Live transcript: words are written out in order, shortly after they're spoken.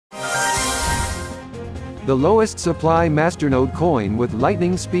the lowest supply masternode coin with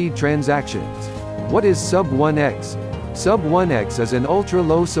lightning speed transactions. What is SUB1X? SUB1X is an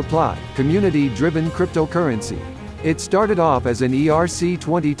ultra-low supply, community-driven cryptocurrency. It started off as an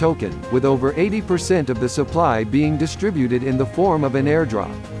ERC20 token, with over 80% of the supply being distributed in the form of an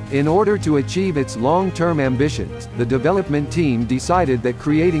airdrop. In order to achieve its long-term ambitions, the development team decided that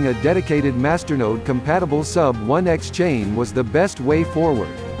creating a dedicated masternode-compatible SUB1X chain was the best way forward.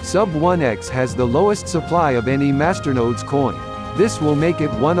 SUB1X has the lowest supply of any Masternodes coin. This will make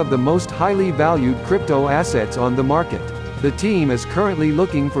it one of the most highly valued crypto assets on the market. The team is currently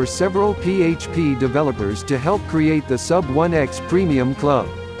looking for several PHP developers to help create the SUB1X Premium Club.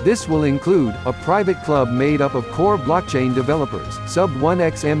 This will include a private club made up of core blockchain developers,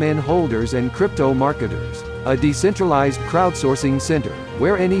 SUB1X MN holders and crypto marketers, a decentralized crowdsourcing center,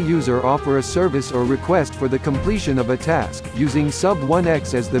 where any user offer a service or request for the completion of a task, using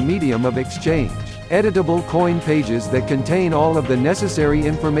SUB1X as the medium of exchange, editable coin pages that contain all of the necessary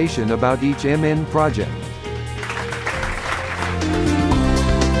information about each MN project,